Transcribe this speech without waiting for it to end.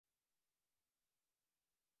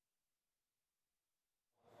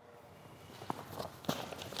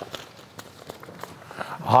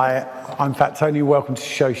Hi, I'm Fat Tony. Welcome to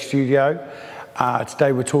Show Studio.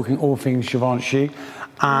 Today we're talking all things Givenchy,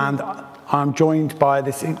 and I'm joined by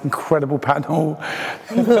this incredible panel.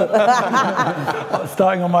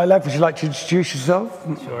 Starting on my left, would you like to introduce yourself?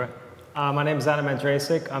 Sure. My name is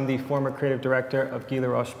Andrascik. I'm the former creative director of Guy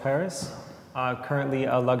Laroche Paris, currently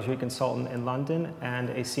a luxury consultant in London and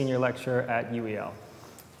a senior lecturer at UEL.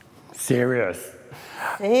 Serious.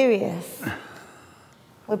 Serious.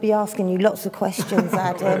 We'll be asking you lots of questions,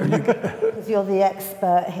 Adam, because you're the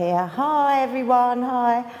expert here. Hi, everyone.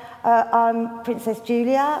 Hi. I'm Princess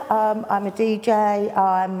Julia. I'm a DJ.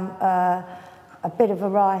 I'm a bit of a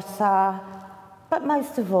writer. But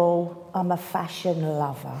most of all, I'm a fashion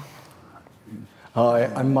lover. Hi,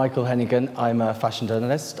 I'm Michael Hennegan. I'm a fashion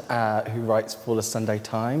journalist who writes for the Sunday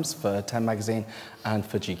Times, for 10 magazine, and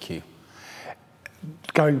for GQ.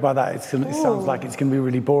 Going by that, it sounds like it's going to be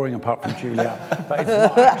really boring apart from Julia, but it's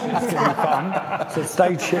not actually. It's going to be fun, so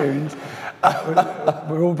stay tuned.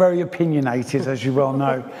 We're all very opinionated, as you well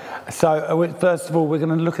know. So first of all, we're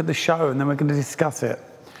going to look at the show and then we're going to discuss it.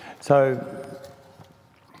 So,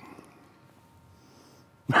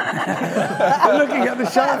 I'm looking at the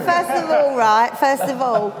show. First of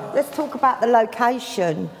all, let's talk about the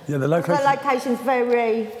location. Yeah, the location. The location's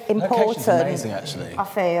very important. Location's amazing, actually. I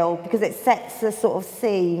feel, because it sets the sort of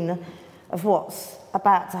scene of what's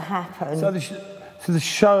about to happen. So the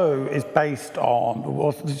show is based on,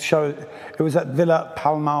 it was at Villa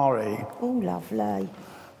Palmari. Oh, lovely.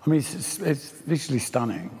 I mean, it's visually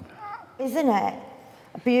stunning. Isn't it?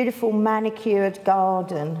 A beautiful manicured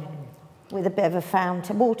garden with a bit of a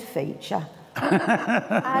fountain, water feature.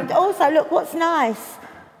 And also, look, what's nice?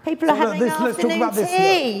 People are having afternoon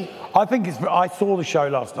tea. I think I saw the show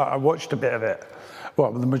last night. I watched a bit of it,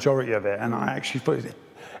 well, the majority of it, and I actually thought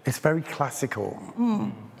it's very classical.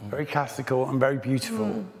 Very classical and very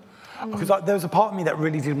beautiful. Because there was a part of me that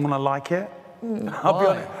really didn't want to like it. I'll be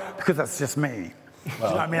honest, because that's just me.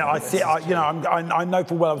 Well, do you know what I mean? I know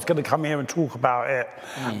full well I was going to come here and talk about it,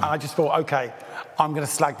 and I just thought, okay, I'm going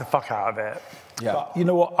to slag the fuck out of it. Yeah. But you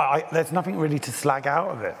know what? There's nothing really to slag out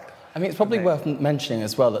of it. I mean, it's probably worth mentioning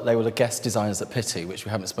as well that they were the guest designers at Pitti, which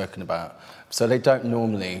we haven't spoken about. So they don't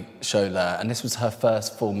normally show there, and this was her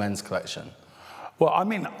first full men's collection. Well, I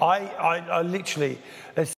mean, I literally,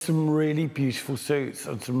 there's some really beautiful suits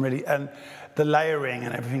and the layering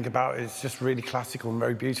and everything about it is just really classical and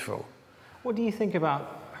very beautiful. What do you think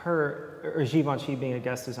about her, or Givenchy being a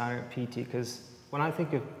guest designer at Pitti? Because when I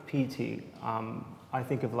think of Pitti, I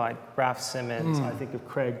think of like Raf Simons, I think of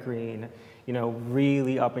Craig Green, you know,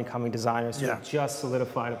 really up-and-coming designers who have just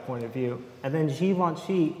solidified a point of view. And then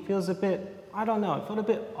Givenchy feels a bit, I don't know, it felt a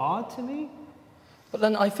bit odd to me. But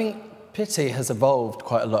then I think Pitti has evolved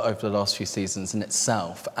quite a lot over the last few seasons in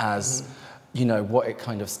itself as, you know, what it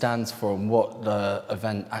kind of stands for and what the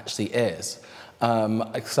event actually is.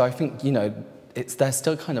 So I think, you know, they're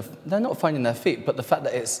still kind of, they're not finding their feet, but the fact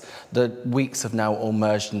that the weeks have now all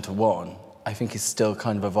merged into one, I think is still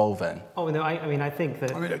kind of evolving. Oh, no, I mean, I think that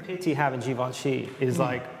Pitti having Givenchy is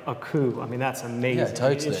like a coup. I mean, that's amazing. Yeah,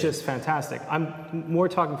 totally. I mean, it's just fantastic. I'm more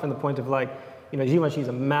talking from the point of like, you know, Givenchy is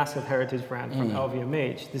a massive heritage brand from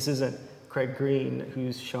LVMH. This isn't Craig Green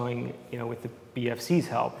who's showing, you know, with the BFC's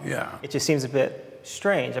help. Yeah. It just seems a bit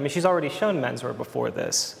strange. I mean, she's already shown menswear before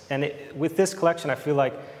this. And with this collection, I feel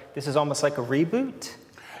like this is almost like a reboot.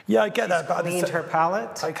 Yeah, I get that. But cleaned her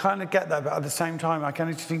palette. I kind of get that, but at the same time, I kind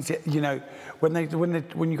of think, you know, when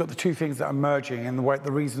you've got the two things that are merging and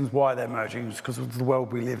the reasons why they're merging is because of the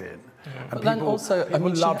world we live in. And people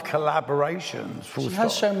love collaborations. She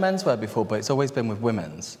has shown menswear before, but it's always been with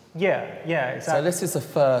women's. Yeah, exactly. So this is the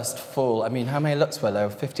first full, I mean, how many looks were there?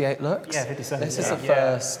 58 looks? Yeah, 57. This is the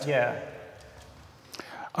first. Yeah.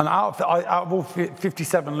 And out of all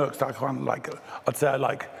 57 looks, I kind of like, I'd say I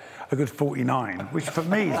like a good 49, which for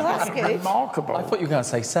me is remarkable. I thought you were going to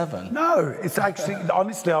say 7. No, it's actually,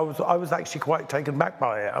 honestly, I was actually quite taken back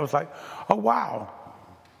by it. I was like, oh, wow.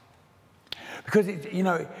 Because, you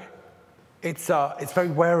know, it's very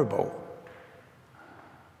wearable.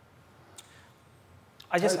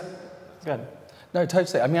 Good. No,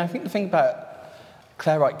 totally. I mean, I think the thing about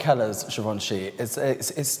Claire Wright Keller's Givenchy is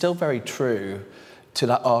it's still very true to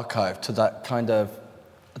that archive, to that kind of,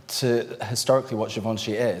 to historically what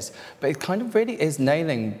Givenchy is. But it kind of really is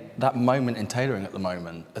nailing that moment in tailoring at the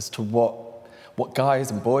moment as to what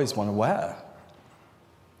guys and boys want to wear.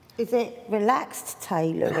 Is it relaxed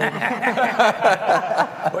tailoring?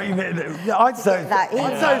 What you mean? I'd say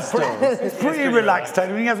it's pretty relaxed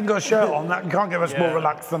tailoring. He hasn't got a shirt on. That can't get us more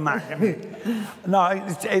relaxed than that. No,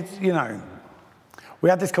 it's you know, we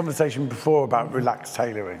had this conversation before about relaxed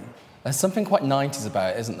tailoring. There's something quite 90s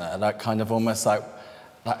about it, isn't there? That kind of almost like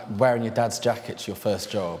like wearing your dad's jacket's your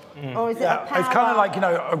first job. Or is it a power? It's kind of like, you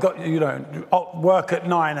know, I've got, you know, work at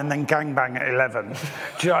 9 and then gangbang at 11.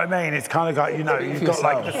 Do you know what I mean? It's kind of like, you know, you've got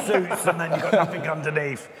like the suits and then you've got nothing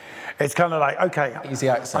underneath. It's kind of like, okay, easy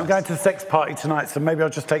access. I'm going to the sex party tonight, so maybe I'll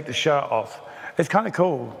just take the shirt off. It's kind of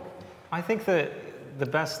cool. I think that the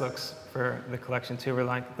best looks for the collection too were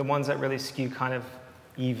like the ones that really skew kind of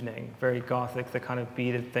evening, very gothic, the kind of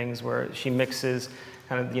beaded things where she mixes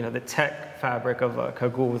kind of, you know, the tech fabric of a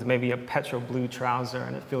cagoule with maybe a petrol blue trouser,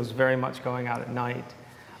 and it feels very much going out at night.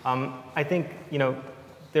 I think, you know,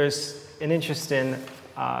 there's an interest in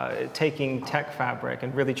taking tech fabric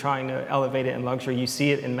and really trying to elevate it in luxury. You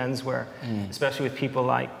see it in menswear, especially with people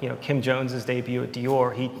like, you know, Kim Jones's debut at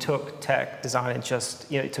Dior. He took tech design and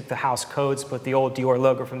just, you know, he took the house codes, put the old Dior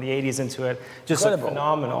logo from the 80s into it. Just looked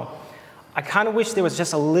phenomenal. I kind of wish there was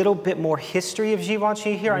just a little bit more history of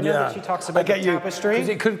Givenchy here. I know that she talks about the tapestry. Because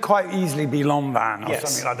it could quite easily be Lanvin or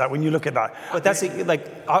something like that when you look at that. But that's like,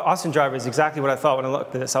 Austin Driver is exactly what I thought when I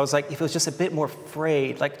looked at this. I was like, if it was just a bit more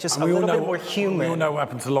frayed, like just a little bit more human. We all know what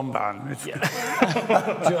happened to Lanvin. Do you know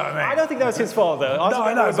what I mean? I don't think that was his fault though.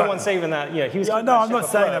 Austin Driver was the one saving that. Yeah, he was. No, I'm not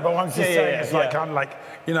saying that, but I'm just saying it's like kind of like,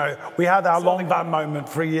 you know, we had our Lanvin moment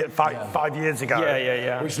 5 years ago,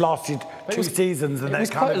 which lasted 2 seasons, and then it was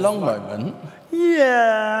quite a long moment.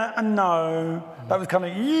 Yeah, and no. That was kind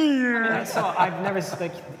of, I've never,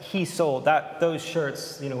 like, he sold those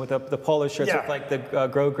shirts, you know, with the polo shirts with like the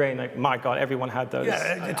Grow Grain, like, my God, everyone had those.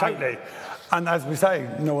 Yeah, totally. And as we say,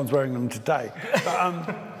 no one's wearing them today.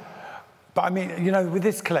 But I mean, you know, with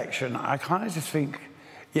this collection, I kind of just think,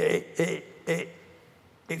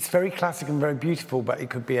 it's very classic and very beautiful, but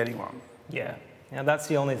it could be anyone. Yeah. Yeah, that's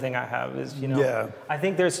the only thing I have is, you know, I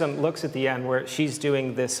think there's some looks at the end where she's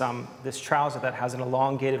doing this this trouser that has an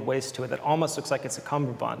elongated waist to it that almost looks like it's a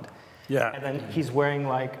cummerbund. Yeah. And then he's wearing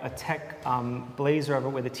like a tech blazer over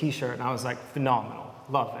with a t-shirt, and I was like, phenomenal,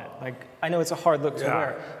 love it. Like, I know it's a hard look to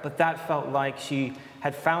wear, but that felt like she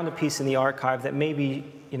had found a piece in the archive that maybe,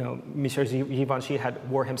 you know, Monsieur Givenchy had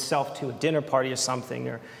wore himself to a dinner party or something,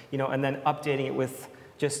 or, you know, and then updating it with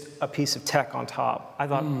just a piece of tech on top. I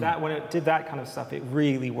thought that when it did that kind of stuff, it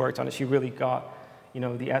really worked on it. She really got, you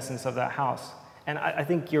know, the essence of that house. And I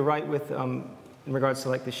think you're right with, in regards to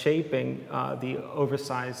like the shaping, the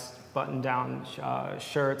oversized button-down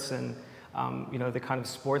shirts and, you know, the kind of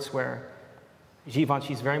sportswear.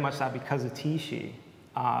 Givenchy's very much that because of Tichy.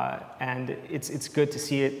 And it's good to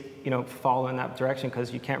see it, you know, follow in that direction,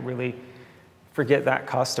 because you can't really forget that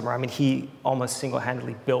customer. I mean, he almost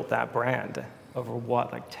single-handedly built that brand over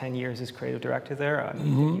what, like 10 years as creative director there? I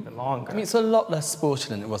mean, even longer. I mean, it's a lot less sporty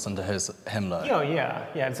than it was under him, though. Oh, yeah,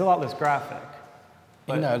 it's a lot less graphic.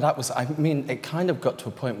 But, you know, that was, I mean, it kind of got to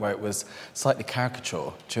a point where it was slightly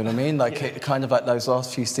caricature, do you know what I mean? Like, it kind of like those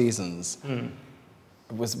last few seasons,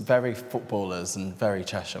 it was very footballers and very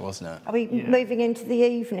Cheshire, wasn't it? Are we moving into the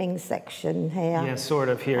evening section here? Yeah, sort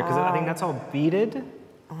of here, because I think that's all beaded.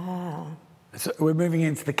 So we're moving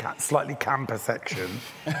into the slightly camper section,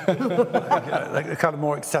 like kind of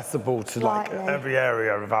more accessible to like every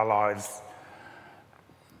area of our lives.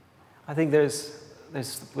 I think there's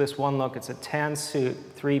this one look. It's a tan suit,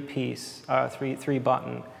 3-piece, three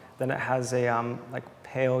button. Then it has a like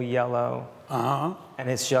pale yellow, and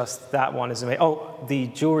it's just that one is amazing. Oh, the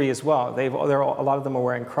jewelry as well. A lot of them are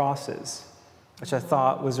wearing crosses, which I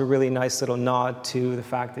thought was a really nice little nod to the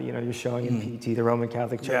fact that, you know, you're showing in PT, the Roman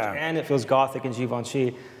Catholic Church, and it feels Gothic in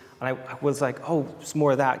Givenchy. And I was like, oh, it's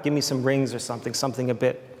more of that. Give me some rings or something a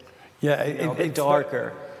bit, a bit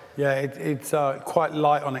darker. It's quite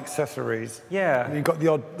light on accessories. Yeah. And you've got the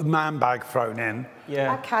odd man bag thrown in.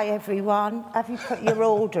 Yeah. Okay, everyone, have you put your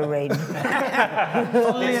order in? I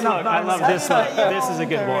love this look. This is a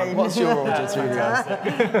good one. What's your order,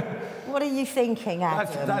 Julia? What are you thinking,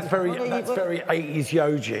 Adam? That's very 80s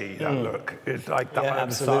Yoji, that look. It's like that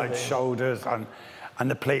oversized shoulders and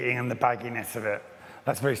the pleating and the bagginess of it.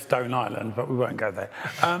 That's very Stone Island, but we won't go there.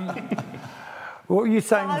 What were you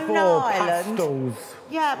saying before? Pastels.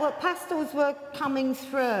 Yeah, well, pastels were coming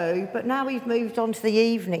through, but now we've moved on to the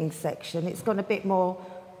evening section. It's gone a bit more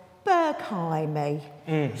Berkheimy,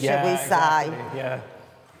 shall we say? Exactly. Yeah.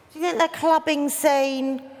 Do you think the clubbing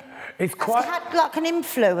scene It's quite had like an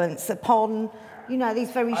influence upon, you know, these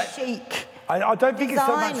very chic I don't think it's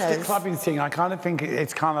so much the designers? clubbing thing. I kind of think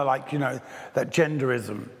it's kind of like, you know, that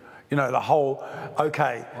genderism. You know, the whole,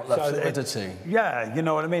 okay. Fluidity. Yeah, you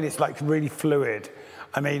know what I mean? It's like really fluid.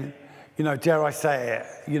 I mean, you know, dare I say it,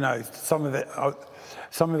 you know, some of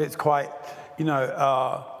it's quite, you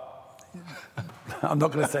know, I'm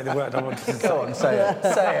not going to say the word I wanted to say. Go on, say it.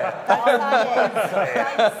 Say it. I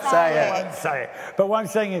won't say it. But what I'm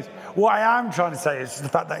saying is, what I am trying to say is the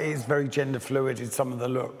fact that it is very gender fluid in some of the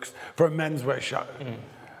looks for a menswear show.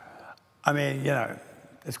 I mean, you know,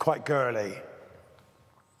 it's quite girly.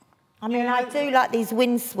 I mean, I do like these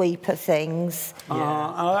windsweeper things.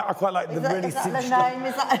 I quite like the really Is that the cinched name?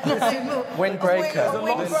 Is that the name? Windbreaker.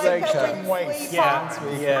 Windbreaker.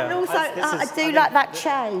 Yeah. And also, I do like that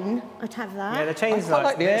chain. I'd have that. Yeah, the chain's quite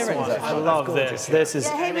like the this earrings, one. I actually. love That's this. gorgeous, This is.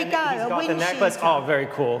 Yeah, here we and go, then He's a got the wind necklace. shooter. Oh, very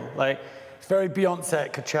cool. Like. It's very Beyonce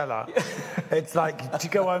at Coachella. It's like, do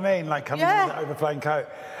you get what I mean? Like coming with the overflowing coat.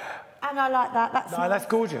 And I like that. That's No, that's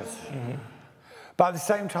gorgeous. But at the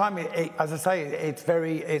same time, as I say, it's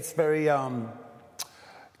very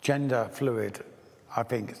gender fluid. I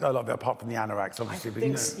think a lot of it, apart from the anoraks, obviously. But, you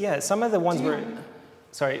know. Yeah, some of the ones where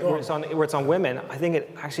it's on women, I think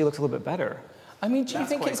it actually looks a little bit better. I mean, do you That's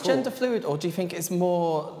think quite it's cool. gender fluid, or do you think it's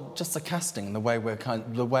more just the casting, the way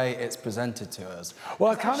the way it's presented to us?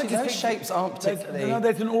 Well, I kind of Actually, just those think shapes aren't particularly.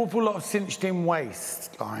 there's an awful lot of cinched-in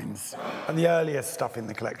waist lines, and the earlier stuff in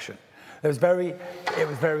the collection. It was very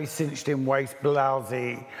cinched-in waist,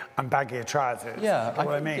 blousey, and baggier trousers. Yeah, You know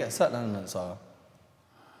what I mean. Yeah, certain elements are.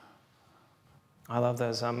 I love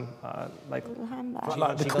those like Like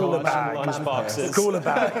the cooler bag. lunch boxes. The cooler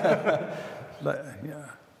bag. Like, yeah.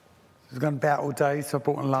 I was going to be out all day, so I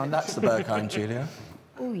bought a lunch. That's the Bergheim, Julia.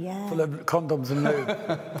 Oh, yeah. Full of condoms and lube.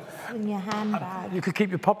 In your handbag. You could keep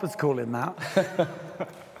your poppers cool in that.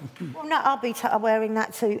 Well, no, I'll be wearing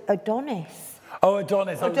that to Adonis. Oh,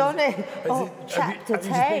 Adonis. Adonis. Oh, have chapter you just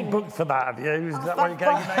 10. been booked for that, have you? Is that why you're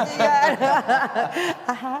getting your name? Yeah.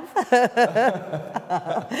 I have.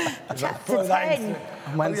 Chapter 10.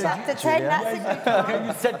 When's that, Chapter 10, Julia? that's a good one. Okay,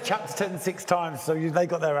 you said chapter 10 6 times, so they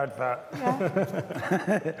got their advert.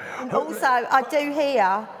 And also, I do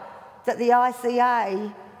hear that the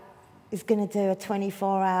ICA is going to do a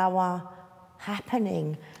 24-hour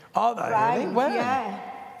happening. Are they? Right? Really? When? Yeah.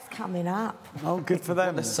 It's coming up. Oh, good for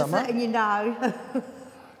them. This Just summer? letting you know.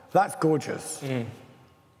 That's gorgeous.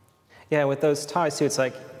 Yeah, with those ties too, it's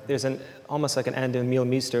like there's almost like an Anna Emil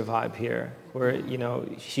Meester vibe here, where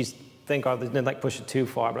she's thank God they didn't like push it too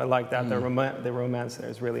far, but I like that the romance there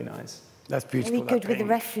is really nice. That's beautiful. Very good with the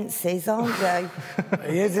references, aren't you?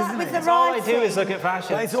 He is, isn't with it? the That's all I do writing? is look at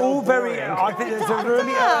fashion. It's so all very. boring. I think there's a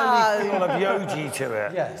really early feel of Yoji to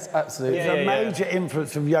it. Yes, absolutely. There's a Yeah. major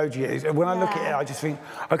influence of Yoji. When I look at it, I just think,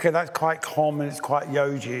 okay, that's quite calm and it's quite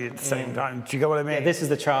Yoji at the same time. Do you get what I mean? Yeah, this is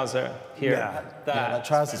the trouser here. Yeah. That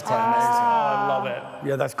trouser's quite Oh, I love it.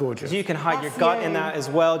 Yeah, that's gorgeous. You can hide your That's gut you. in that as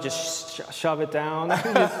well. Just shove it down.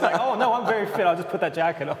 Just like, oh no, I'm very fit. I'll just put that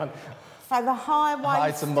jacket on. So the high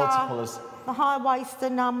Hides waist, and multiples. the high waster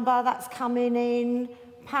number that's coming in.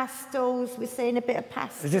 Pastels, we're seeing a bit of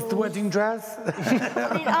pastels. Is this the wedding dress? I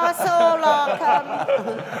mean, I saw like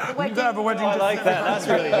the You wedding. don't have a wedding I dress. like that. That's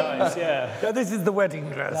really nice. Yeah. Yeah, this is the wedding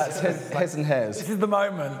dress. That's his and hers. This is the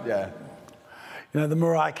moment. Yeah. You know, the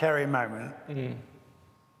Mariah Carey moment.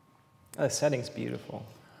 The setting's beautiful.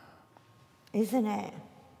 Isn't it?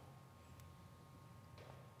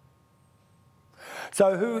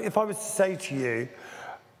 So if I was to say to you,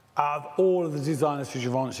 out of all of the designers for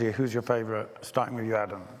Givenchy, who's your favourite? Starting with you,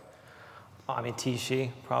 Adam. I mean,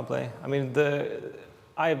 Tisci, probably. I mean,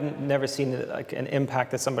 I've never seen like an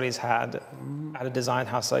impact that somebody's had at a design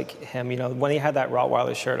house like him. You know, when he had that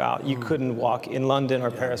Rottweiler shirt out, you couldn't walk in London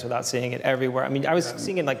or Paris without seeing it everywhere. I mean, I was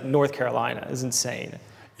seeing it in like North Carolina. It's insane.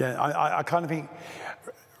 Yeah, I kind of think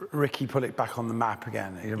Ricky put it back on the map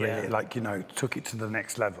again. He really, Yeah. took it to the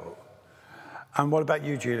next level. And what about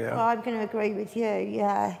you, Julia? Well, I'm going to agree with you,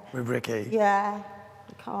 yeah. With Ricky? Yeah,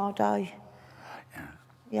 Ricardo. Yeah.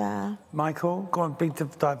 Yeah. Michael, go on, be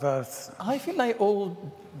diverse. I think they all,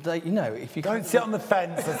 if you Don't sit on the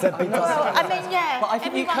fence. I said be diverse. Well, I mean, yeah. But I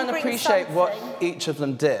think you everyone can brings appreciate what something. each of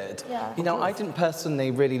them did. Yeah. You know, I didn't personally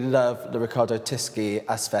really love the Riccardo Tisci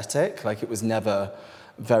aesthetic. Like, it was never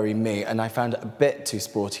very me, and I found it a bit too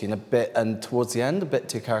sporty and towards the end, a bit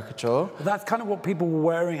too caricature. But that's kind of what people were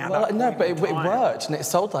wearing at Well, that no, point but in it time. worked, and it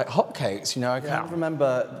sold like hotcakes. You know, I kind Yeah. of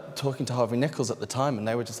remember talking to Harvey Nichols at the time, and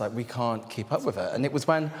they were just like, "We can't keep up with it." And it was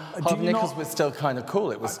when Harvey you Nichols not- was still kind of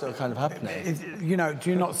cool. It was still kind of happening. Do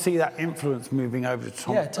you not see that influence moving over to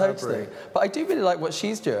Tom Yeah, totally. Burberry? But I do really like what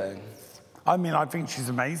she's doing. I mean, I think she's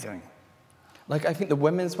amazing. Like, I think the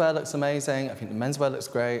women's wear looks amazing. I think the men's wear looks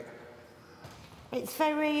great. It's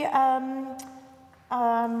very,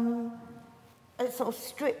 it's sort of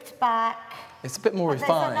stripped back. It's a bit more But there's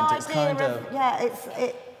an refined. It's kind idea of.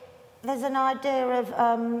 Yeah, there's an idea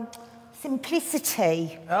of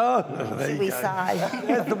simplicity, Oh, there should you we go. say.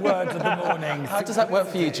 There's the word of the morning. How does that work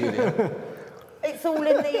for you, Julia? it's all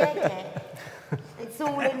in the edit. It's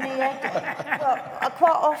all in the edit. Well,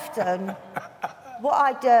 quite often, what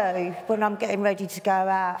I do when I'm getting ready to go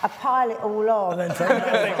out, I pile it all on. And then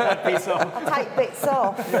take that piece off. I take bits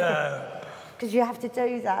off. Yeah. Because you have to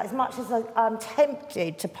do that. As much as I'm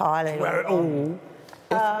tempted to pile it Wear it all.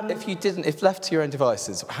 If left to your own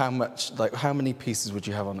devices, how many pieces would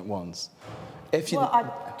you have on at once? Well, I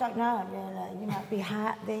don't know, really. You know, it'd be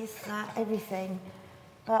hat, this, that, everything.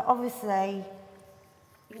 But obviously,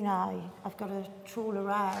 you know, I've got to trawl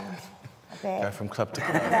around a bit. Go from club to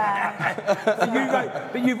club. Yeah.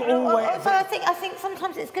 But you've always... Also, I think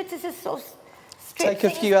sometimes it's good to just sort of strip Take a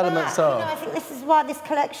things few elements back. off. You know, I think this is why this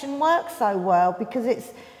collection works so well, because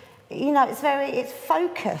it's, you know, it's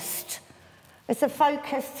focused. It's a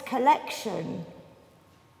focused collection.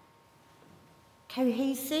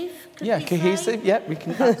 Cohesive? Yeah, cohesive. Yeah, we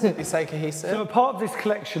can absolutely say cohesive. So a part of this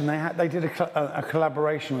collection, they did a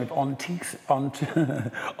collaboration with Onitsuka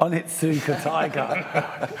Tiger.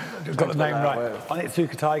 I've got the name right.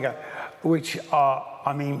 Onitsuka Tiger, which are,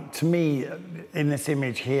 I mean, to me, in this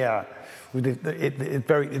image here, with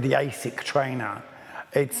the ASIC trainer,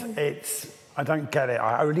 it's. I don't get it.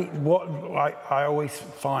 I always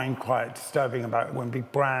find quite disturbing about when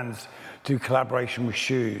big brands do collaboration with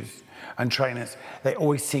shoes and trainers, they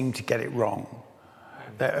always seem to get it wrong.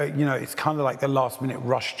 You know, it's kind of like the last-minute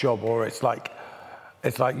rush job, or it's like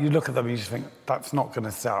you look at them and you just think, that's not going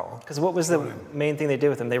to sell. Because what was the main thing they did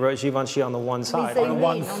with them? They wrote Givenchy on the one side. On the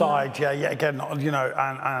one side, yeah, again, you know,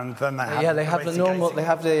 and then they have... Yeah, they have the normal, they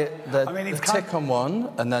have the it's tick on one,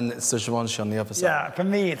 and then it's the Givenchy on the other side. Yeah, for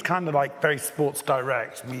me, it's kind of like very Sports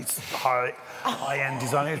Direct meets high-end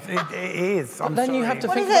design. It is, I'm Then sorry. you have to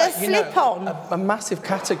What think is it, about, a slip-on? a massive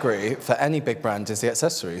category for any big brand is the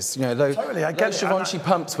accessories. You know, those, Totally, I get those it. Givenchy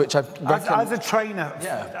pumps, which I reckon... As a trainer,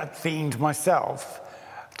 fiend myself,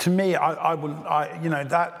 to me, I wouldn't, you know,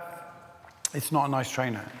 it's not a nice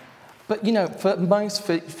trainer. But, you know, for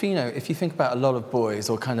you know, if you think about a lot of boys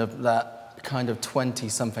or kind of that kind of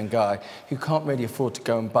 20-something guy who can't really afford to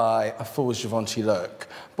go and buy a full Givenchy look,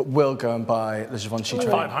 but will go and buy the Givenchy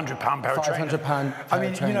trainer. £500 pair of trainers. £500 I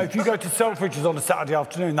mean, you know, if you go to Selfridges on a Saturday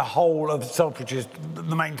afternoon, the whole of Selfridges,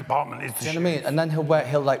 the main department is the Do you know what I mean? And then he'll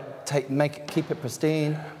like keep it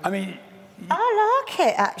pristine. I mean... I like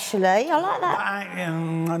it, actually. I like that.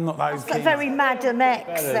 I'm not those It's like very Madam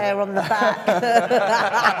X there on the back.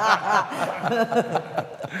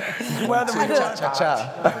 Wear them with your eye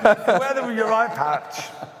patch. Wear them with your eye patch.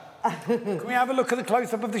 Can we have a look at the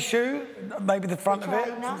close-up of the shoe? Maybe the front of it,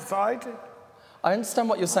 to the side? I understand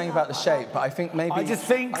what you're saying about the shape, but I think maybe... I just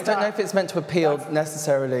think I don't know if it's meant to appeal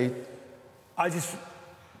necessarily...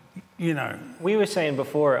 You know... We were saying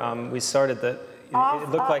before we started that it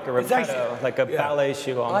looked like a Repetto, like a ballet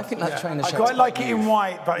shoe on. I think that trainer shape. I quite like it in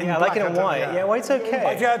white, but in I black, like it in white. Yeah, white's okay.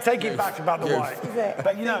 I take it back about the white.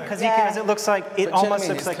 But you know... Because it looks like, it almost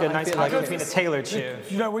looks like a nice like hybrid between a tailored shoe.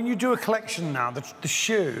 You know, when you do a collection now, the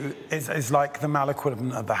shoe is like the male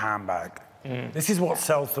equivalent of the handbag. This is what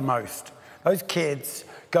sells the most. Those kids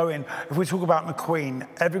go in. If we talk about McQueen,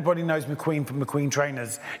 everybody knows McQueen from McQueen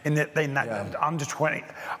trainers in that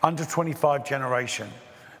under 25 generation.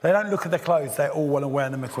 They don't look at their clothes, they all want to wear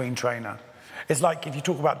the McQueen trainer. It's like if you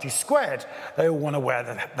talk about D-squared, they all want to wear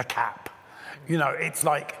the cap. You know, it's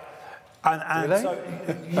like, and so,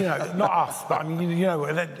 you know, not us, but I mean, you know,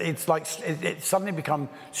 it's like, it's suddenly become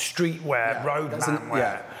streetwear, roadman wear.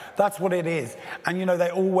 Yeah. That's what it is. And, you know, they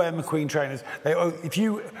all wear McQueen trainers.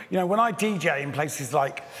 You know, when I DJ in places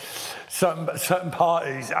like certain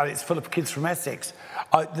parties, and it's full of kids from Essex,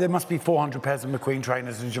 there must be 400 pairs of McQueen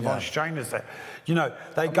trainers and Givenchy trainers there. You know,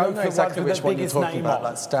 they go for exactly ones with the biggest name on.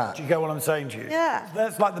 That stat. Do you get what I'm saying to you? Yeah.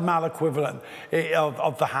 That's like the male equivalent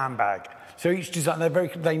of the handbag. So each design,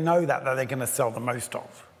 they know that they're going to sell the most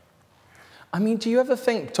of. I mean, do you ever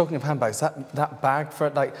think, talking of handbags, that bag for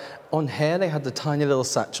it, like, on here they had the tiny little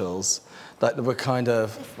satchels, like they were kind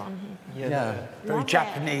of... This one here. Yeah. Very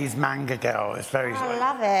Japanese manga girl. It's very... I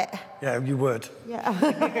love it. Yeah, you would. Yeah.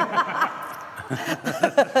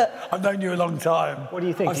 I've known you a long time. What do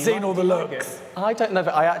you think? I've seen all the looks. I don't know,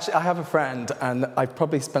 but I have a friend, and I've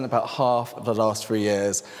probably spent about half of the last 3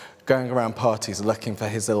 years going around parties looking for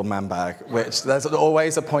his little man bag, which there's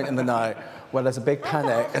always a point in the night where there's a big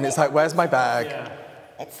panic, and it's like, where's my bag? Yeah.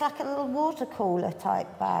 It's like a little water cooler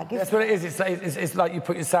type bag. That's what it is. It's like you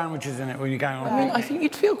put your sandwiches in it when you're going on. I mean, I think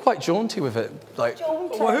you'd feel quite jaunty with it. Like,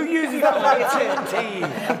 Jaunty. Well, who uses that word?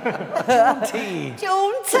 Jaunty.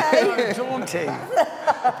 Jaunty. Jaunty.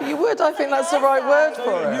 you would, I think that's the right word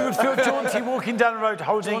for You it. would feel jaunty walking down the road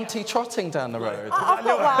holding... Jaunty trotting down the road. I've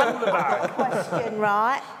got one question,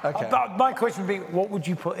 right? Okay. My question would be, what would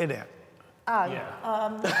you put in it? Oh,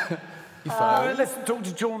 Yeah. You phone? Let's talk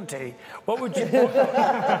to Jaunty. What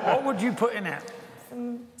would you put in it?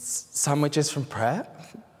 Sandwiches from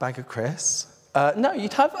Pret, bag of crisps. No,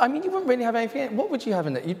 you'd have, I mean, you wouldn't really have anything in it. What would you have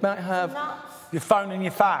in it? You might have nuts. Your phone and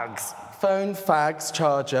your fags. phone, fags,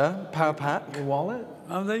 charger, power pack. Your wallet?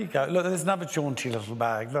 Oh, there you go. Look, there's another jaunty little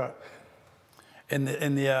bag. Look,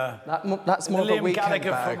 That's more of a Liam weekend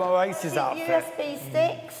Gallagher bag. from Oasis outfit. USB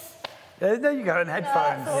sticks. There you go, and That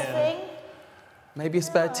headphones. sort of thing. Maybe a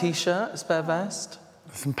spare T-shirt, a spare vest.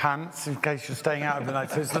 Some pants in case you're staying out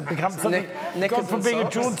overnight. So it's become something. Knickers Gone from and being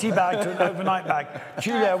socks. a jaunty bag to an overnight bag.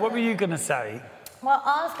 Julia, what were you going to say? Well,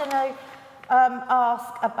 I was going to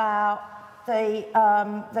ask about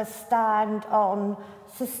the stand on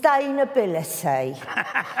sustainability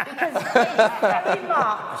because it's very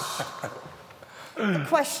much the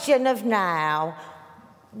question of now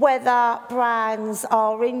whether brands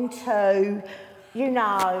are into, you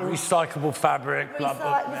know, Recyclable fabric, blah,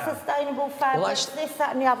 blah, yeah. sustainable fabrics, this,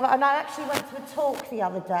 that, and the other. And I actually went to a talk the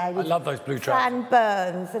other day with love those blue tracks. Fran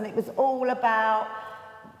Burns, and it was all about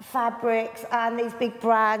fabrics and these big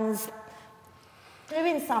brands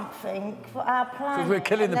doing something for our planet. Because we're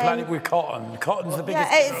killing the planet with cotton. Cotton's the biggest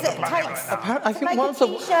Yeah, killer of the planet right now. I to think make one a of the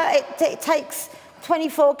T-shirt, it takes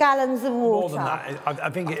 24 gallons of water. More than that, I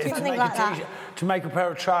think to Something make like a that. t-shirt, to make a pair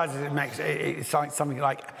of trousers, it's like something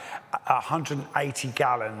like 180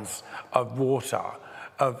 gallons of water.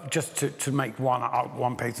 Just to make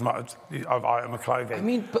one piece of item of clothing. I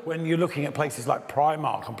mean, but when you're looking at places like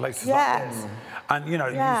Primark and places like this, and you know,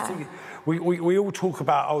 you see, we all talk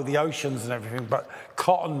about the oceans and everything, but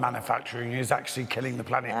cotton manufacturing is actually killing the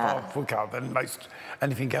planet far quicker than most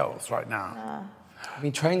anything else right now. I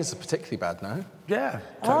mean, trainers are particularly bad now. Yeah.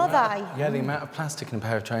 Are they? Yeah, the amount of plastic in a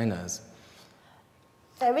pair of trainers.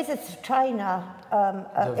 There is a trainer. The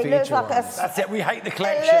It looks Vija like ones. That's it. We hate the It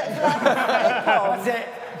collection. looks like a That's slip-on. it.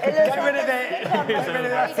 It looks Get rid like of a it. slip-on. Get rid of it.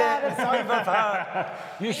 That's Very it. It's over for her.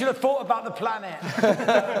 You should have thought about the planet.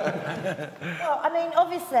 Well, I mean,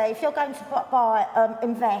 obviously, if you're going to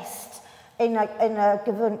invest in a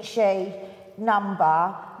Givenchy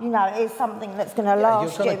number, you know, it's something that's going to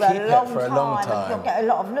last you you're gonna keep a it long for a long time, and time. you'll get a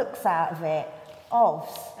lot of looks out of it.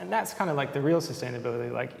 And that's kind of like the real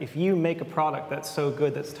sustainability. Like, if you make a product that's so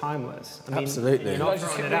good that's timeless, I mean, Absolutely. you're I not just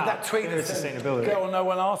throwing read it out. that tweet There's that said, sustainability. "Girl, no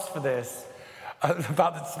one asked for this."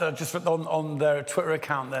 Just on their Twitter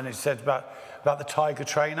account, then it said about the tiger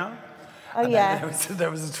trainer. Oh, And yeah. then there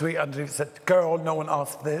was a tweet underneath that said, "Girl, no one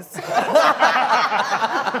asked for this."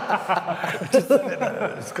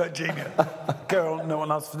 It's quite genius. Girl, no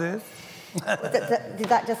one asked for this. Did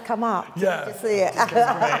that just come up? Did Yeah. you just see it?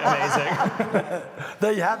 Amazing.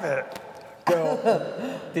 There you have it. Girl.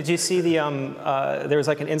 Did you see there was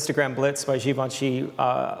like an Instagram blitz by Givenchy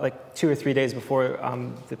like 2 or 3 days before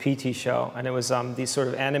the PT show, and it was these sort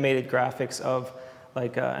of animated graphics of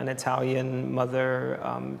like an Italian mother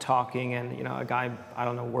talking and, you know, a guy, I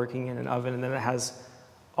don't know, working in an oven, and then it has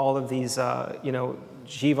all of these, you know,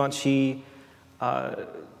 Givenchy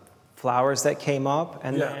flowers that came up,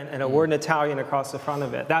 and then and a word in Italian across the front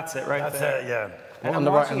of it. That's it, right That's there. it, yeah. And On I'm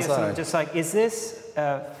the watching right-hand this and I'm side. just like, is this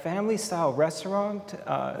a family-style restaurant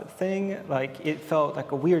thing? Like, it felt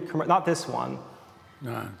like a weird commercial. Not this one.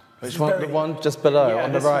 No. Which one? The one just below, Yeah,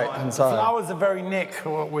 on the this one. right-hand side. Flowers are very Nick,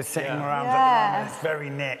 what we're sitting around at the Yeah. moment. It's very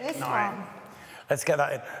Nick This night. one. Let's get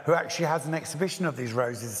that in. Who actually has an exhibition of these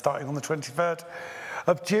roses starting on the 23rd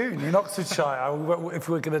of June in Oxfordshire. If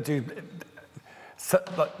we're going to do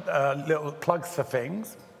little plugs for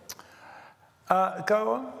things.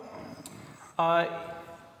 Go on.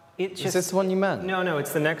 It just, Is this the one you meant? No,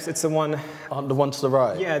 it's the next. It's the one. On the one to the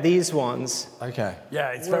right? Yeah, these ones. Okay. Yeah,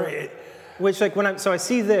 it's very... Which, like, so I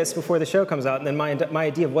see this before the show comes out, and then my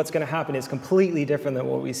idea of what's going to happen is completely different than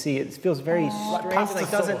what we see. It feels very strange. pasta Like,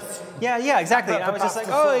 doesn't. sauce. Yeah, exactly. Like I the was just like,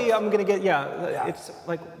 pasta oh, sauce. yeah, I'm going to get. Yeah, it's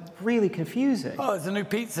like really confusing. Oh, there's a new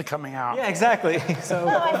pizza coming out. Yeah, exactly. So.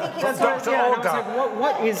 No, I think it's Dr. Yeah, and I was Olga. like,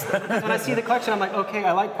 what is? When I see the collection, I'm like, okay,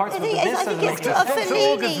 I like parts I of it, think but it's, this I think doesn't it's make got a sense. Dr.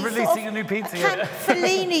 Olga's Fellini, releasing a new pizza, kind of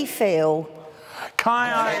Fellini feel.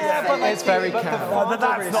 Yeah, But It's very but the calm. font But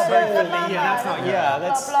that's over not is very so- Yeah, that's not. Yeah,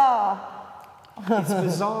 that's. Blah, blah. It's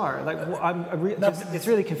bizarre. Like, it's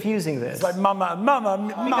really confusing. This. It's like Mama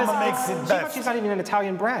makes it best. Givenchy's not even an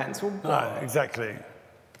Italian brand. So No, exactly.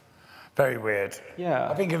 Very weird. Yeah.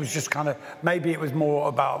 I think it was just kind of, maybe it was more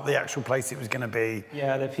about the actual place it was going to be.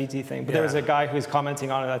 yeah, the PT thing. But Yeah. there was a guy who was commenting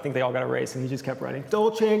on it. I think they all got erased, and he just kept writing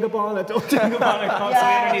Dolce & Gabbana, Dolce & Gabbana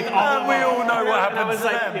constantly underneath all of We it. all know what And I happened was to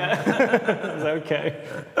like, them. yeah. I was like, okay.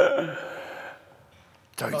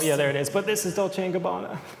 Don't Oh yeah, there it is. But this is Dolce &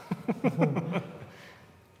 Gabbana.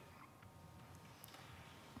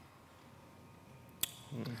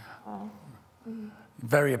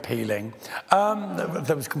 Very appealing.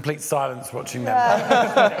 There was complete silence watching them.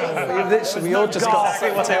 We all just got to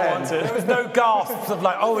see what they wanted. There was no gasps of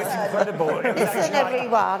like, oh, it's incredible. It was Listen,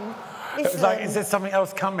 everyone. It was like, is there something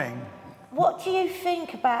else coming? What do you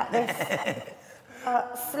think about this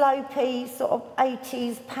slopey sort of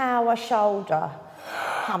 80s power shoulder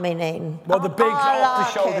coming in? Well, the big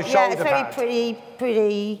off-the-shoulder it. shoulder it's very pad.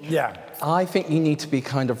 pretty. Yeah. I think you need to be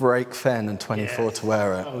kind of rake thin and 24 to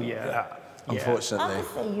wear it. Oh, yeah. Unfortunately. I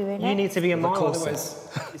see you in You it. need to be a model, corset. otherwise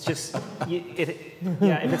it's just, if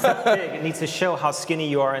it's that big, it needs to show how skinny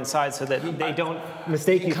you are inside so that they don't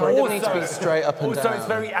mistake you for kind it. of need to be straight up and Also, down. it's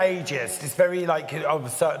very ageist. It's very like of a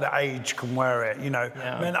certain age can wear it. You know,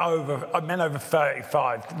 men over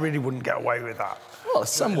 35 really wouldn't get away with that. Well,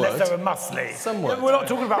 some would. Unless they were muscly. Some would. We're not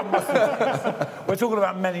talking about muscly. We're talking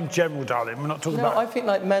about men in general, darling. We're not talking No, about. I think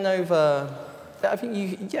like men over. I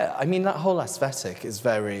think I mean that whole aesthetic is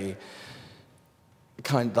very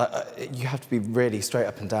kind of like, you have to be really straight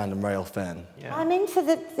up and down and rail thin. Yeah. I'm into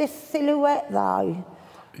this silhouette though,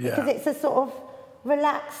 because it's a sort of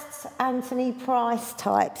relaxed Anthony Price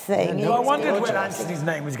type thing. Well, I wondered when Anthony's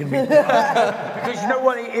name was going to be because you know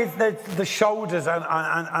what it is, the shoulders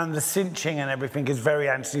and the cinching and everything is very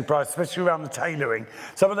Anthony Price, especially around the tailoring.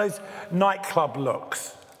 Some of those nightclub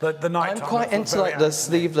looks, the night. I'm quite into like the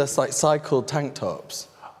sleeveless like cycle tank tops.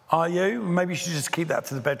 Are you? Maybe you should just keep that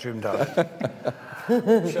to the bedroom, darling. You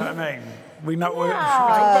know what I mean? We know what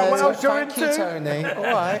else you're Thank you, into. Tony. All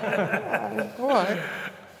right. All right.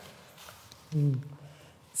 And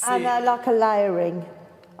I like a layering.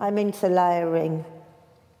 I'm into layering.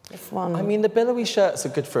 This one. I mean, the billowy shirts are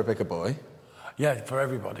good for a bigger boy. Yeah, for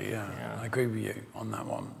everybody. Yeah, I agree with you on that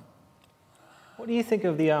one. What do you think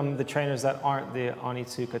of the trainers that aren't the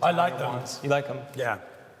Onitsuka I like them. ones? You like them? Yeah,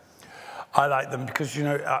 I like them because you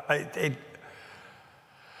know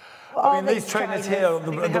What are these trainers here,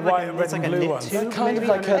 the white and red and blue ones. Kind of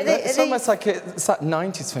like it's almost like it's that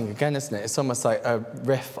 90s thing again, isn't it? It's almost like a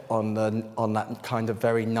riff on that kind of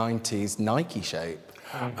very 90s Nike shape.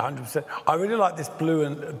 100%. I really like this blue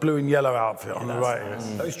and yellow outfit on the right. Nice.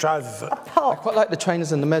 Those trousers. I quite like the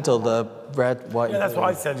trainers in the middle, the red, white. Yeah, that's what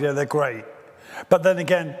I said. Yeah, they're great. But then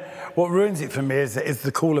again, what ruins it for me is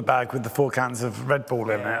the cooler bag with the 4 cans of Red Bull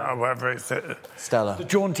in it, or whatever it's. Stella. The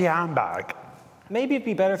jaunty handbag. Maybe it'd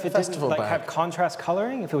be better if it didn't Festival like bag. have contrast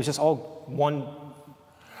coloring. If it was just all one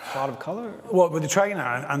shot of color. What, with the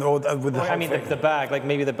trainer or with the? I mean, the bag. Like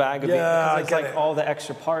maybe the bag would be Yeah, because it's I like get it. all the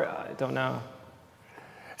extra part. I don't know.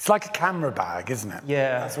 It's like a camera bag, isn't it?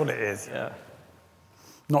 Yeah. That's what it is. Yeah.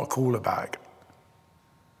 Not a cooler bag.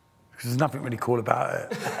 Because there's nothing really cool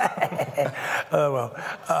about it.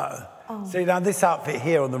 See, now this outfit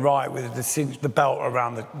here on the right with the belt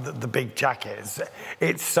around the big jacket,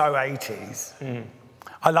 it's so 80s.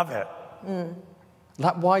 I love it.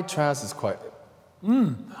 That wide trouser's quite.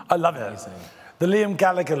 I love it. Amazing. The Liam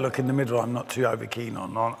Gallagher look in the middle, I'm not too over keen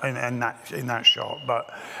on in that shot,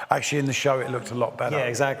 but actually in the show it looked a lot better. Yeah,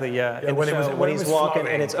 exactly. Yeah. In when the it was- show, when when it he's was walking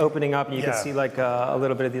flowing. and it's opening up, and you Yeah. can see like a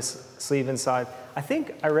little bit of this sleeve inside. I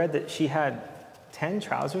think I read that she had 10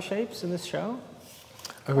 trouser shapes in this show.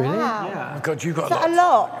 Oh, really? Wow. Yeah. Oh God, you got Is that a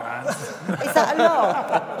lot? Is that a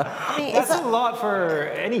lot? I mean, is That's that a lot for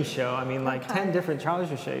any show. I mean, like 10 different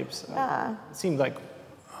trouser shapes. Yeah. It seemed like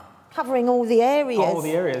covering all the areas? all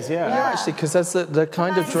the areas, yeah. Yeah. Actually, because there's the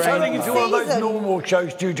kind of turning drain. into one of those Season. normal show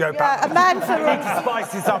studio Yeah, a patterns. man for I need to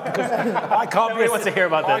spice this up because I can't Nobody wants to hear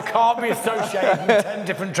about I this. can't be associated with 10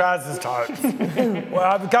 different trousers types. We're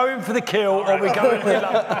either going for the kill or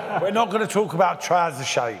we're not going to talk about trouser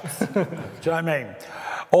shapes. Do you know what I mean?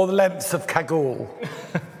 Or the lengths of cagoule.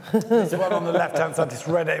 There's one on the left-hand side, this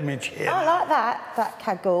red image here. I like that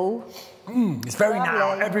cagoule. It's very now.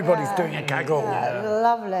 Lovely, Everybody's yeah. doing a cagoule. Yeah,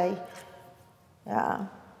 lovely. Yeah.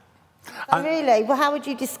 So really, well, how would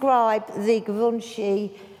you describe the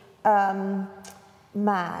Givenchy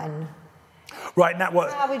man? Right now,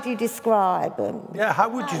 what? How would you describe him? Yeah, how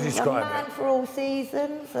would you A describe man it? for all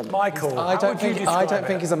seasons? Michael, I how don't would you think describe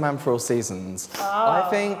it? he's a man for all seasons. I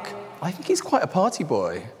think he's quite a party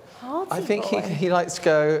boy. Party I think boy. he likes to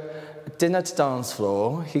go dinner to dance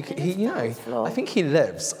floor. He you know, dance floor. I think he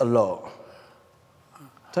lives a lot.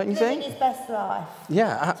 Don't you Living think? his best life.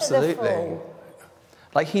 Yeah, absolutely. full.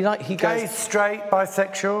 Like he Gay, goes. straight,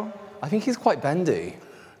 bisexual? I think he's quite bendy.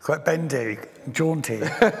 Quite bendy, jaunty.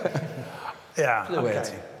 Yeah. Fluid.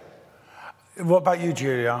 Okay. What about you,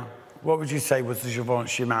 Julia? What would you say was the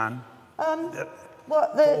Givenchy man?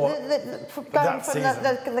 What going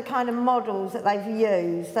that from the kind of models that they've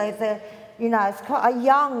used, it's quite a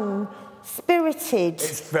young, spirited.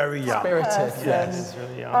 It's very young. Spirited, person. yes. It's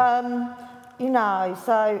really young. you know,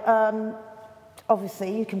 so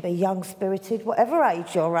obviously you can be young-spirited, whatever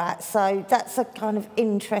age you're at. So that's a kind of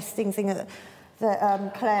interesting thing that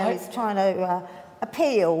Claire is trying to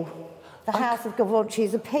appeal. The House of Givenchy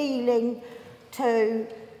is appealing to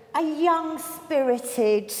a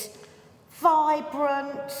young-spirited,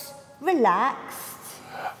 vibrant, relaxed.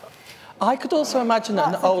 I could also imagine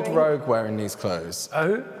an old rogue wearing these clothes.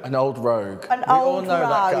 Oh? An old rogue. An we old all know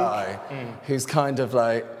that rogue. guy who's kind of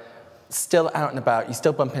like still out and about. You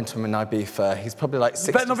still bump into him in Ibiza. He's probably like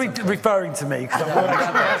 60. Better not be referring to me, because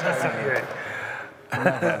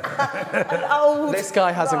An old This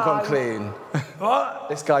guy hasn't gone rogue. clean. What?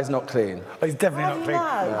 This guy's not clean. Oh, he's definitely How not do clean.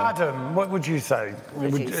 you know? Adam, what would you say?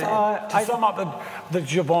 What would you say? To sum up the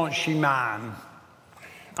Givenchy man.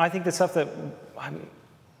 I think the stuff that,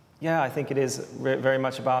 yeah, I think it is very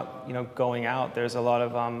much about, you know, going out. There's a lot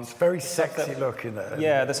of It's very sexy looking there.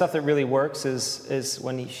 yeah, the stuff that really works is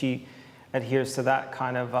when she adheres to that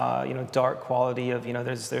kind of you know, dark quality of, you know,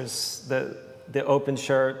 there's the open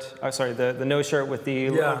shirt, the no shirt with the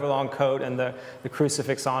overlong coat and the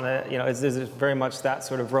crucifix on it. You know, there's very much that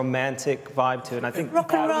sort of romantic vibe to it. And I think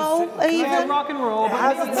Rock and roll, yeah, even. rock and roll, but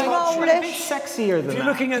has maybe a it's touch. a bit sexier than If you're that.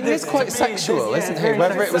 looking at It this, is quite to me, sexual, this- isn't very he?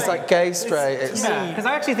 Whether it was sexy. like gay, straight, it's... Yeah, because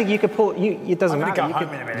I actually think you could pull. It doesn't I'm going to matter. go You home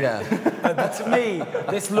could, in a minute. yeah. But to me,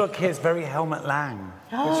 this look here is very Helmut Lang.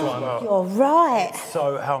 Oh, you're right.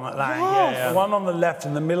 So Helmut Lang. Yes. The one on the left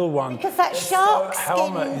and the middle one. Because that is shark so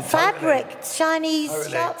Helmut, skin totally. fabric, Chinese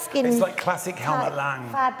Totally. shark skin. It's like classic Helmut Lang.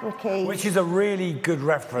 Fabric-y. Which is a really good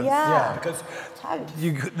reference. Yeah. Because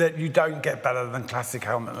Totally. you don't get better than classic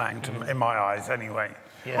Helmut Lang, in my eyes, anyway.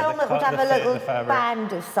 Yeah, Helmet the would have the a fit, little the fabric.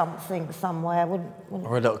 band of something somewhere, wouldn't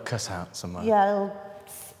Or a little cutout somewhere. yeah, a little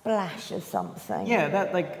splash of something. Yeah,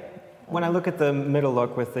 that like when I look at the middle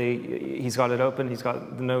look with he's got it open, he's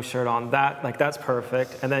got the no shirt on. That's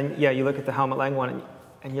perfect. And then yeah, you look at the Helmut Lang one,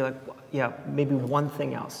 and you're like, yeah, maybe one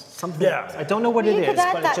thing else, something else. I don't know what Well, it you is, could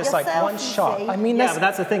add but it's that just like yourself, one you shot. see. I mean, yeah, but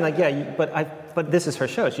that's the thing. Like, yeah, but this is her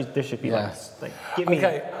show. There should be like give me.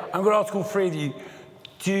 Okay, I'm going to ask all three of you.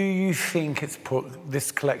 Do you think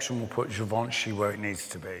this collection will put Givenchy where it needs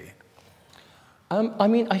to be? I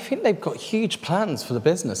mean, I think they've got huge plans for the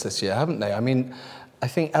business this year, haven't they? I mean, I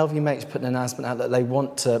think LVMH put an announcement out that they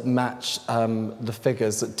want to match the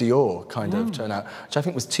figures that Dior kind of turn out, which I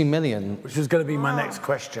think was 2 million. Which is going to be my next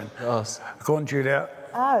question. Yes. Go on, Julia.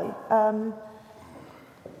 I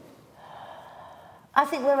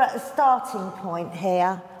think we're at a starting point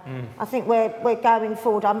here. I think we're going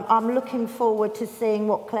forward. I'm looking forward to seeing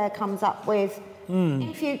what Claire comes up with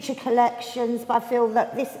in future collections, but I feel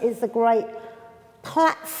that this is a great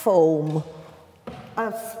platform,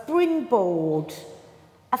 a springboard.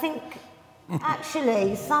 I think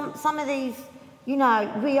actually some of these, you know,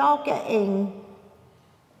 we are getting,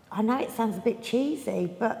 I know it sounds a bit cheesy,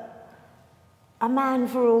 but a man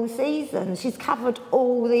for all seasons. She's covered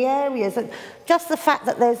all the areas. And just the fact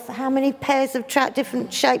that there's how many pairs of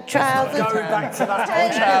different shaped trousers? Going back to that.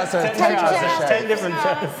 10 different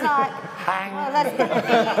trousers. It's like, well, there's going to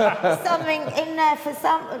be something in there for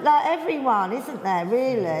like everyone, isn't there,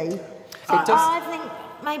 really? I think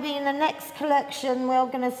maybe in the next collection we're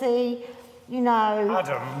going to see, you know...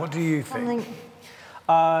 Adam, what do you think?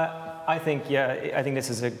 I think this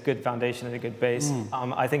is a good foundation and a good base.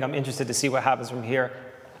 I think I'm interested to see what happens from here.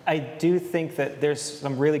 I do think that there's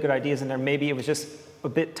some really good ideas in there. Maybe it was just a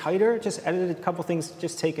bit tighter, just edited a couple things,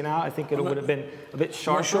 just taken out. I think it would have been a bit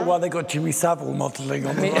sharper. I'm not sure why they got Jimmy Savile modelling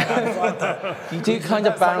on the right like that. You do kind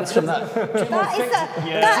of bounce from that.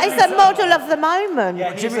 That is the model of the moment.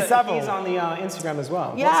 Yeah, Jimmy Savile. He's on the Instagram as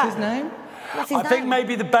well. Yeah. What's his name? I think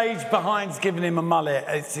maybe the beige behind's giving him a mullet.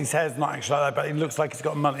 His hair's not actually like that, but it looks like he's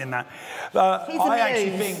got a mullet in that. I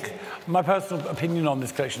actually think, my personal opinion on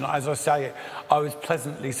this collection, as I say, I was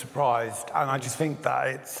pleasantly surprised, and I just think that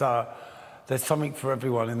it's there's something for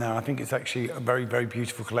everyone in there. I think it's actually a very, very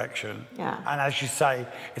beautiful collection. Yeah. And as you say,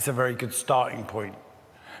 it's a very good starting point.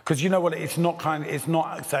 Because you know what, it's not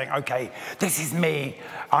saying, okay, this is me,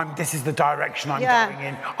 this is the direction I'm going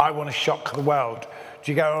in, I want to shock the world.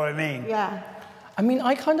 Do you get what I mean? Yeah. I mean,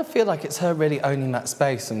 I kind of feel like it's her really owning that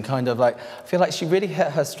space and kind of like, I feel like she really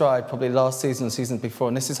hit her stride probably last season, season before,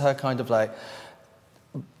 and this is her kind of like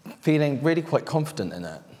feeling really quite confident in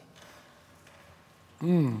it.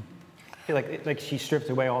 I feel like she stripped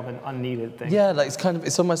away all the unneeded things. Yeah, like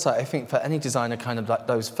it's almost like, I think for any designer, kind of like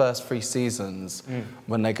those first 3 seasons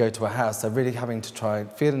when they go to a house, they're really having to try,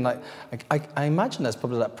 feeling like I imagine there's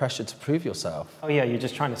probably that pressure to prove yourself. Oh yeah, you're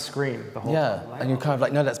just trying to scream the whole time. Yeah, and you're kind of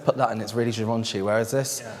like, no, let's put that in, it's really Givenchy, whereas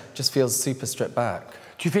this just feels super stripped back.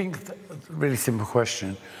 Do you think, really simple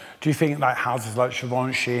question, do you think like houses like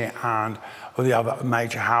Givenchy and all the other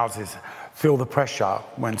major houses feel the pressure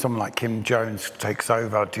when someone like Kim Jones takes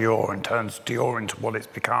over Dior and turns Dior into what it's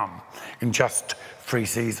become in just 3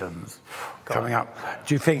 seasons coming up?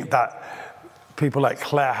 Do you think that people like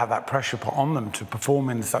Claire have that pressure put on them to perform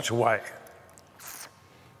in such a way?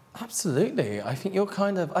 Absolutely. I think you're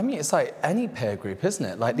kind of, I mean, it's like any peer group, isn't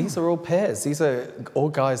it? Like, these are all peers. These are all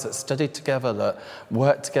guys that studied together, that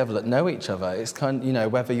work together, that know each other. It's kind of, you know,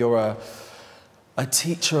 whether you're a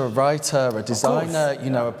teacher, a writer, a designer,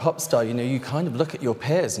 you know, a pop star, you know, you kind of look at your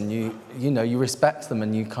peers and you know, you respect them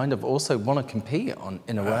and you kind of also want to compete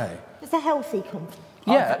in a way. It's a healthy competition.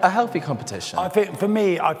 Yeah, a healthy competition. I think, for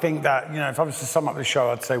me, I think that, you know, if I was to sum up the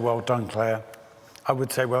show, I'd say well done, Claire. I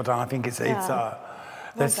would say well done. I think it's a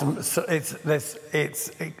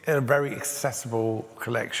very accessible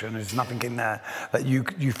collection. There's nothing in there that you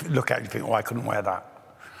look at and you think, oh, I couldn't wear that.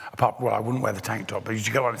 Apart, well, I wouldn't wear the tank top, but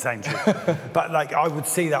you get what I'm saying to you. But like, I would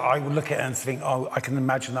see that, I would look at it and think, oh, I can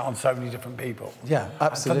imagine that on so many different people. Yeah,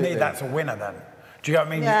 absolutely. And for me, that's a winner then. Do you know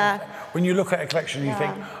what I mean? Yeah. When you look at a collection, you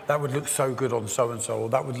think, that would look so good on so-and-so, or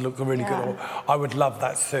that would look really good, or I would love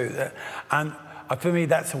that suit. And for me,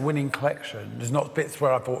 that's a winning collection. There's not bits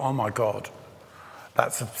where I thought, oh my God,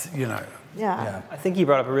 that's, you know. Yeah. I think you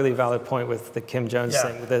brought up a really valid point with the Kim Jones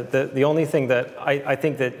thing. The only thing that I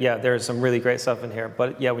think that, there's some really great stuff in here.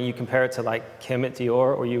 But when you compare it to like Kim at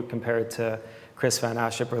Dior, or you compare it to Chris Van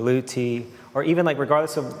Ashep or Luti, or even like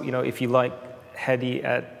regardless of, you know, if you like Hedi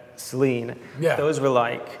at Celine, those were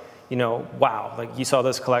like, you know, wow. Like you saw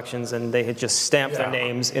those collections and they had just stamped their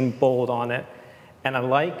names in bold on it. And I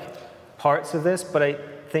like parts of this, but I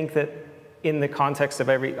think that in the context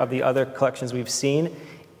of the other collections we've seen,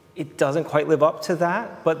 it doesn't quite live up to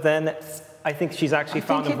that. But then I think she's actually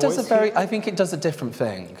found a voice here. I think it does a different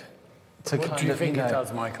thing. What do you think it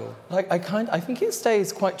does, Michael? Like I think it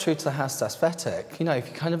stays quite true to the house aesthetic. You know, if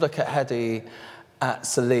you kind of look at Hedi at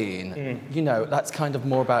Celine, you know, that's kind of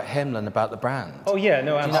more about him than about the brand. Oh yeah,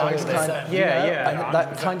 no, absolutely. And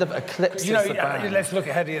that kind of eclipses the brand. Let's look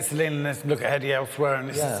at Hedi at Celine and let's look at Hedi elsewhere, and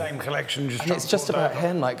it's the same collection. And it's just about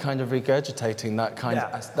him, like, kind of regurgitating that kind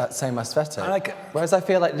of that same aesthetic. Whereas I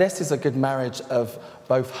feel like this is a good marriage of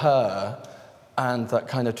both her and that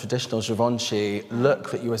kind of traditional Givenchy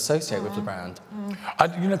look that you associate with the brand.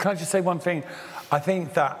 You know, can I just say one thing? I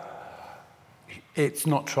think that it's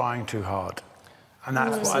not trying too hard. And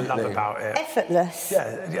that's what I love about it. Effortless.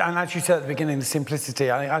 Yeah, and as you said at the beginning, the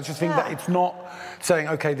simplicity. I just think that it's not saying,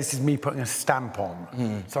 okay, this is me putting a stamp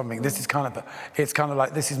on something. This is kind of, it's kind of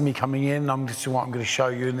like, this is me coming in, this is what I'm going to show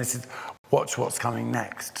you, and this is, watch what's coming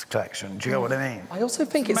next collection. Do you know what I mean? I also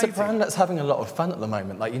think it's a brand that's having a lot of fun at the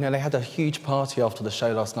moment. Like, you know, they had a huge party after the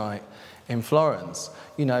show last night in Florence.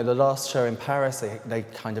 You know, the last show in Paris, they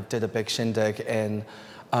kind of did a big shindig in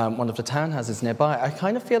one of the townhouses nearby. I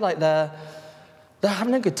kind of feel like they're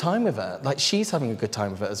having a good time with it. Like, she's having a good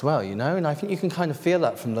time with it as well, you know? And I think you can kind of feel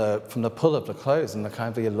that from the pull of the clothes and the kind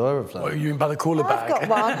of the allure of them. What, you mean by the cooler bag? I've got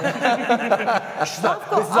one.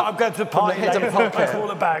 I'm going to the party, hidden pocket. My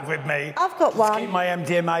cooler bag with me. I've got one. Keep my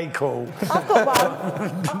MDMA cool. I've got one.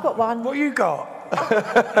 I've got one. What you got?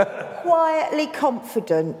 Quietly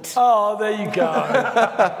confident. Oh, there you go.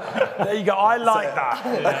 There you go. I like that.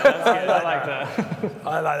 Yeah, that's good. I like that.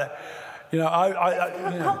 I like that. You know,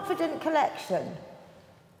 a confident collection.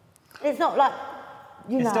 It's not like,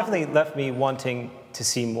 you know. It's definitely left me wanting to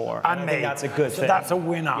see more. And I think that's a good thing. That's a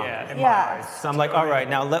winner in my eyes. So I'm like, all right,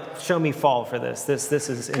 now show me fall for this. This is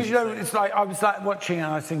interesting. Because, you know, it's like, I was like watching and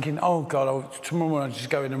I was thinking, oh God, tomorrow morning I'll just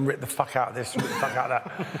go in and rip the fuck out of this, rip the fuck out of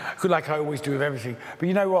that. Like I always do with everything. But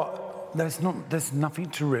you know what? There's nothing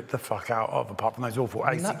to rip the fuck out of apart from those awful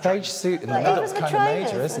AC. That beige suit in the middle's kind of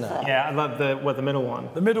major, isn't it? Yeah, I love the middle one.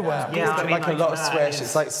 The middle one. Yeah, I mean, like a lot of swish.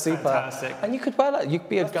 It's like super. Fantastic. And you could wear that. You could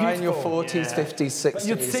be a guy in your 40s, 50s, 60s. But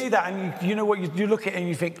you'd see that and you know what, you look at it and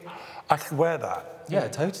you think, I could wear that. Yeah,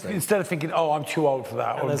 totally. Instead of thinking, oh, I'm too old for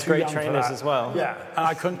that. And or there's I'm too great young for trainers that. as well. Yeah, and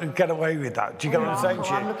I couldn't get away with that. Do you get what I'm saying to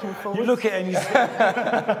you? I'm looking forward. You look at it and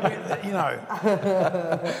you know.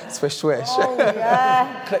 Swish, swish. Oh,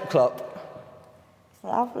 yeah. Clip, clop.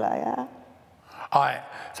 Lovely, yeah. All right,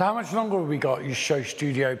 so how much longer have we got, you show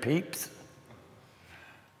studio peeps?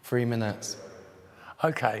 3 minutes.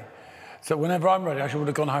 Okay. So whenever I'm ready, I should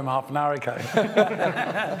have gone home half an hour ago. As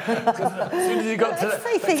soon as you got to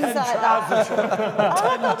Say things like trousers. that.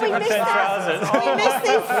 Oh, we missed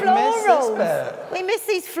these florals. We missed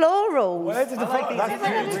these florals. Where did the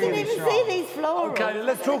I didn't even see these florals. Okay,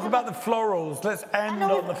 let's talk about the florals. Let's end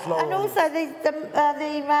on the florals. And also the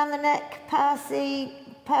round the neck purse.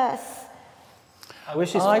 I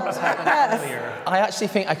wish this was happened earlier. I actually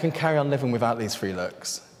think I can carry on living without these 3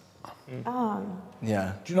 looks.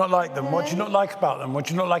 Yeah. Do you not like them? What do you not like about them? What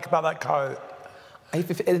do you not like about that coat?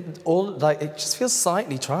 It just feels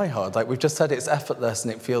slightly try-hard. Like we've just said, it's effortless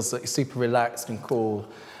and it feels like super relaxed and cool.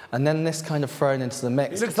 And then this kind of thrown into the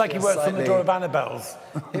mix. It looks like he works on the door of Annabelle's.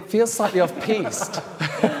 It feels slightly off-piste.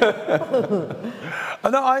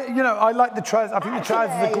 I like the trousers. I think the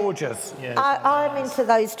trousers are gorgeous. Yeah. I'm into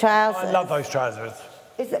those trousers. I love those trousers.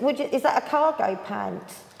 Is that a cargo pant?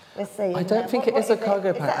 We're seeing. I don't think it is a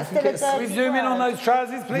cargo pant. I think it's. Can we zoom in on those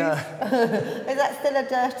trousers, please? No. Is that still a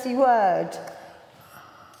dirty word?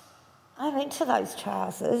 I'm into those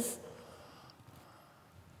trousers.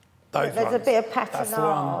 There's a bit of patinage. That's the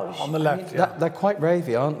one on the left. Yeah. They're quite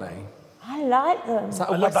ravey, aren't they? I like them. Is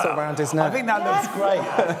that a whistle around his neck? I think that looks great.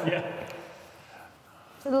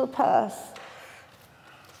 It's a little purse.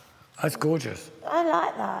 That's gorgeous. I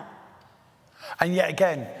like that. And yet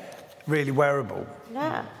again, really wearable.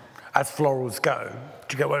 Yeah. As florals go.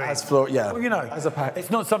 Do you get what I mean? Yeah. Well, As a pack. it's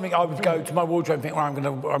not something I would go to my wardrobe and think, well, I'm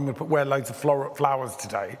going to wear loads of flowers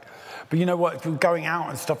today. But you know what? If we're going out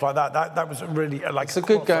and stuff like that, that was really like. It's a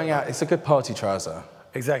good going out. It's a good party trouser.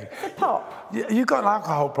 Exactly. It's a pop. You've got an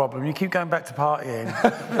alcohol problem. You keep going back to partying.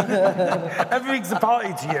 Everything's a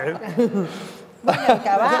party to you. We don't go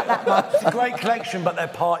out that much. It's a great collection, but their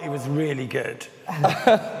party was really good.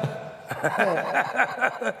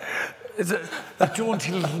 It's a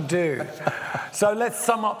jaunty little do. So let's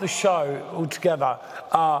sum up the show all together.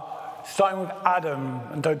 Starting with Adam,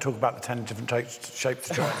 and don't talk about the 10 different shapes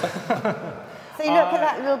of chocolate. So you look at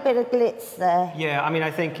that little bit of glitz there. Yeah, I mean, I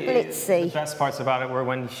think Glitzy. the best parts about it were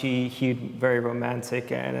when she hued very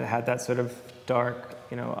romantic and it had that sort of dark,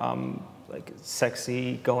 like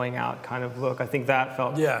sexy going out kind of look. I think that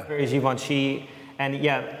felt very Givenchy. And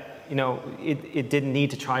it didn't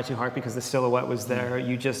need to try too hard because the silhouette was there.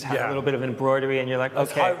 You just had a little bit of embroidery and you're like, those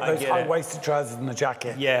okay, those high-waisted trousers and the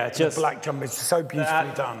jacket. Yeah, just the black jumper. It's so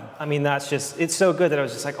beautifully done. I mean, it's so good that I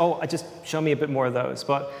was just like, show me a bit more of those.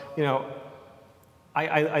 But,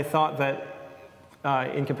 I thought that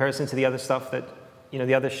in comparison to the other stuff that,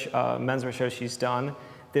 the other menswear shows she's done,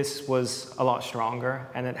 this was a lot stronger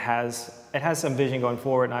and it has some vision going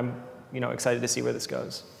forward, and I'm, excited to see where this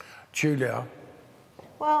goes. Julia.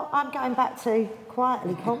 Well, I'm going back to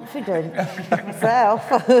quietly confident myself.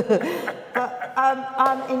 But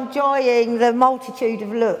I'm enjoying the multitude of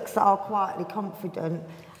looks that are quietly confident.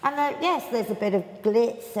 And yes, there's a bit of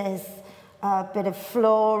glitz, there's a bit of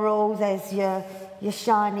floral, there's your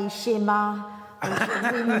shiny shimmer, there's your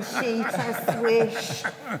wind cheetah swish.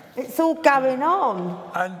 It's all going on.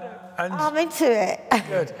 And I'm into it.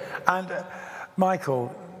 Good. And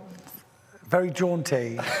Michael, very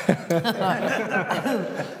jaunty.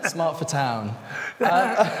 Smart for town.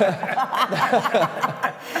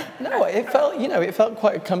 No, it felt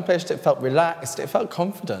quite accomplished. It felt relaxed. It felt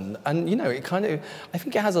confident, and I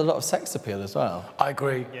think it has a lot of sex appeal as well. I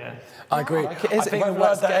agree. Yeah. I agree. Like it is, I think whether the word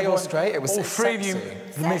that's that gay or everyone, straight, it was all three of you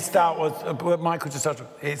sexy. missed out was what Michael just said.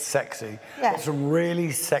 It's sexy. Yeah. It's some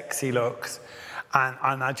really sexy looks,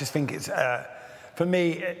 and I just think it's for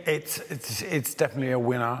me it's definitely a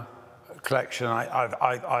winner collection. I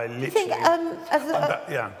literally. You think,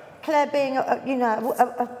 Claire being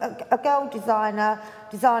a girl designer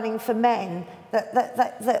designing for men,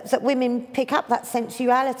 that women pick up that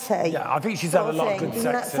sensuality. Yeah, I think she's had a lot of good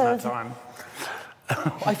sex in her time.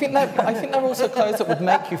 I think they're also clothes that would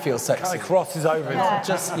make you feel sexy. Kind of crosses over. Not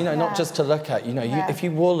just not just to look at. If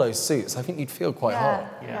you wore those suits, I think you'd feel quite hot.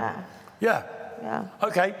 Yeah.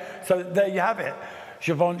 Okay, so there you have it.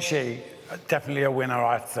 Givenchy, definitely a winner,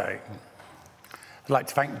 I'd say. I'd like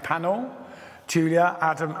to thank the panel, Julia,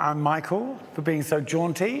 Adam and Michael for being so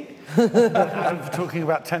jaunty, Adam for talking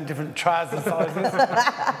about 10 different trouser sizes,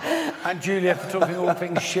 and Julia for talking all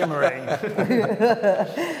things shimmery.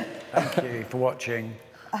 Thank you for watching.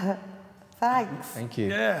 Thanks. Thank you.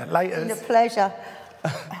 Yeah, later. It's been a pleasure.